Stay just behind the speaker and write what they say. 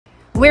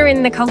We're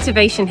in the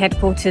cultivation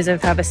headquarters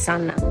of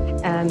Habasana,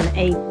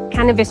 a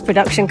cannabis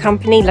production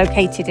company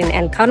located in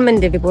El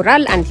Carmen de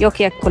Viboral,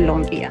 Antioquia,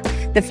 Colombia.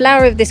 The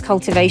flower of this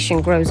cultivation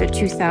grows at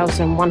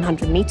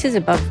 2,100 meters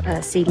above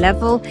sea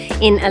level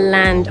in a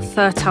land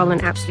fertile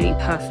and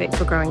absolutely perfect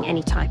for growing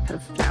any type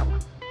of flower.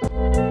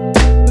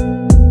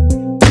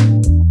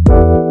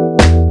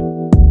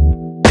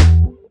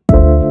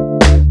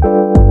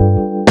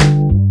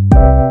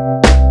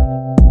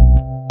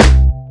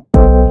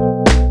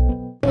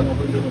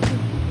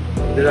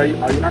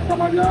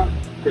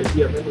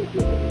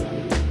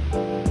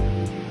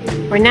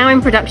 We're now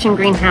in production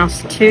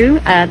greenhouse 2.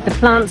 The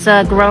plants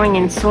are growing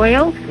in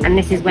soil, and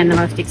this is when the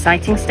most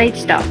exciting stage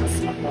starts.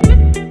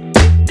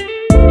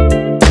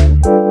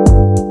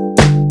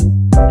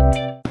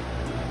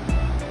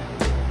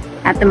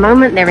 At the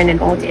moment, they're in an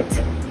audit.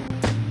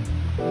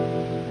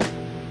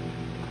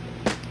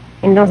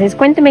 Entonces,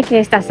 cuénteme qué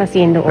estás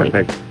haciendo hoy.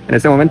 Perfecto. En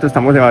este momento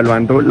estamos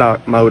evaluando la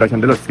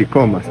maduración de los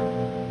tricomas.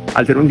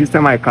 Al ser un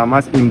sistema de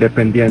camas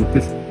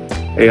independientes,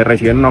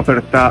 reciben una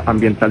oferta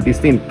ambiental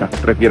distinta,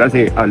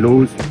 refiérase a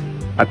luz,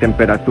 a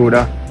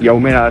temperatura y a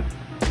humedad,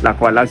 la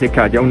cual hace que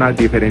haya una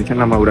diferencia en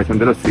la maduración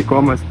de los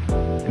tricomas.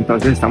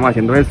 Entonces estamos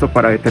haciendo esto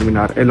para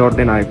determinar el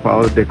orden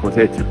adecuado de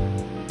cosecha.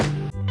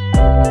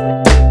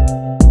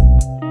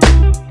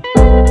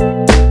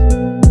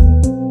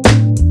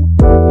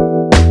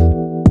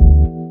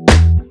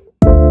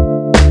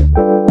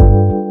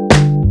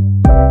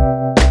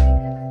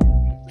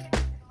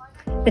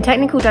 The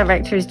technical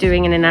director is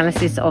doing an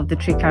analysis of the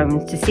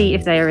trichomes to see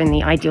if they are in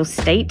the ideal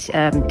state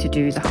to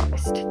do the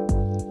harvest.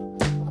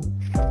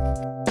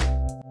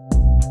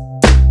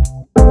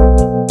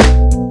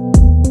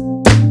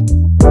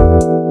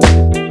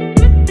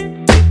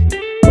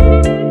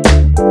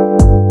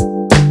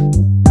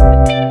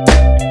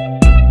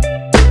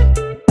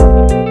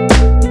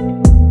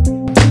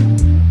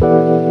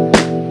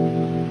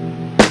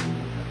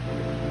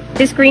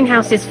 This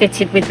greenhouse is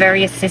fitted with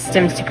various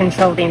systems to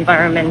control the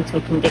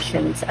environmental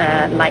conditions,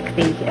 like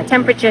the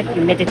temperature,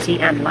 humidity,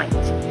 and light.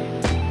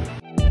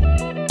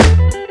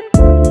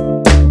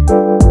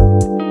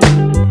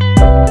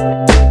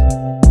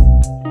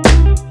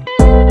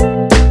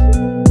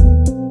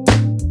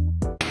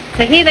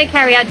 So here they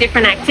carry out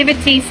different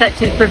activities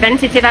such as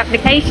preventative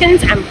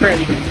applications and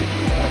pruning.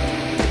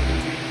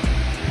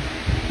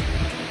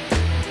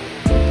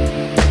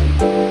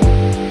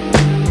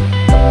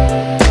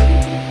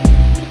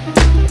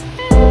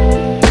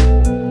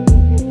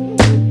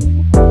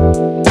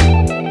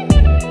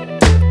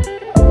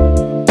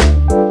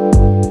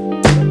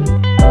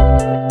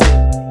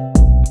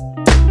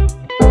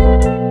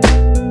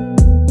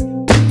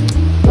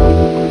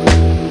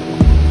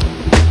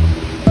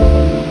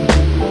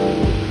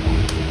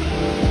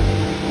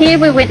 Here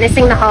we're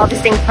witnessing the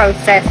harvesting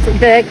process.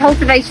 The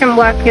cultivation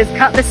workers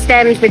cut the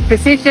stems with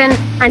precision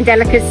and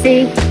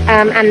delicacy,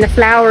 and the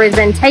flower is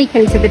then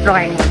taken to the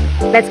drying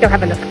room. Let's go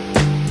have a look.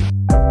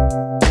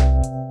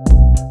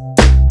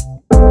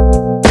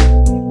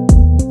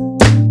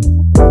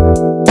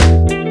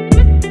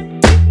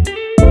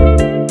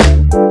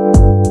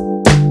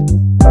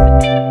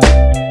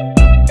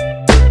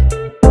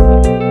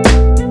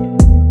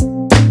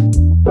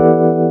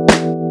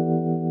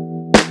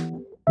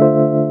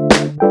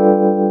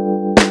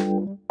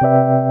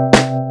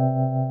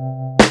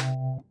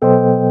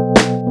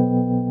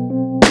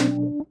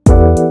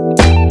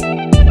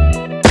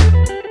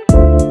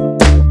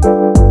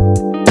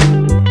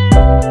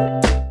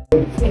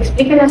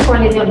 Explíquenos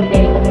cuál es el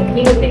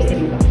objetivo de este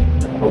lugar.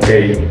 Ok,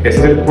 este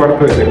es el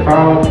cuarto de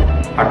secado.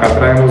 Acá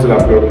traemos la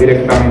flor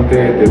directamente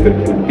desde el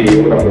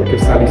cultivo, la flor que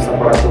está lista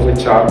para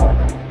cosechar.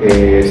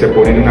 Se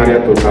pone en un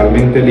área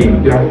totalmente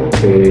limpia,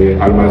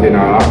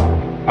 almacenada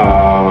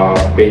a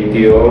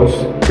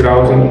 22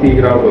 grados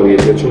centígrados o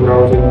 18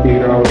 grados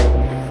centígrados,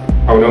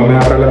 a una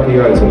humedad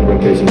relativa del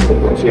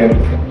 55%.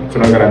 Eso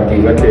nos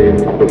garantiza que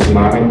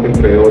aproximadamente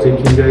entre 12 y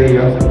 15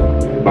 días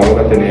vamos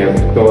a tener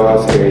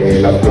todas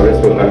las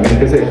flores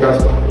totalmente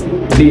secas,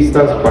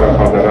 listas para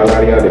pasar al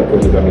área de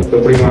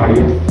procesamiento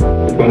primario,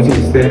 que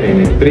consiste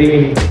en el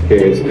trimming,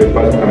 que es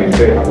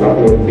básicamente dejar la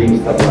flor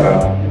lista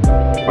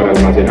para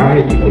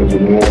almacenaje y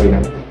consumo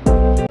final.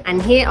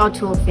 And here our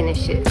tour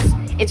finishes.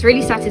 It's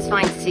really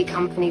satisfying to see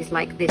companies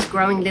like this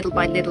growing little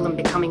by little and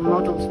becoming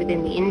models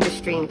within the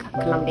industry in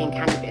Colombian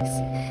cannabis.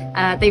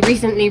 They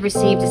recently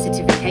received a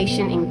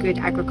certification in good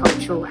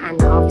agricultural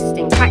and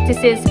harvesting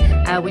practices,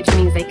 which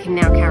means they can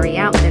now carry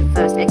out their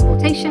first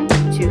exportation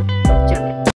to Germany.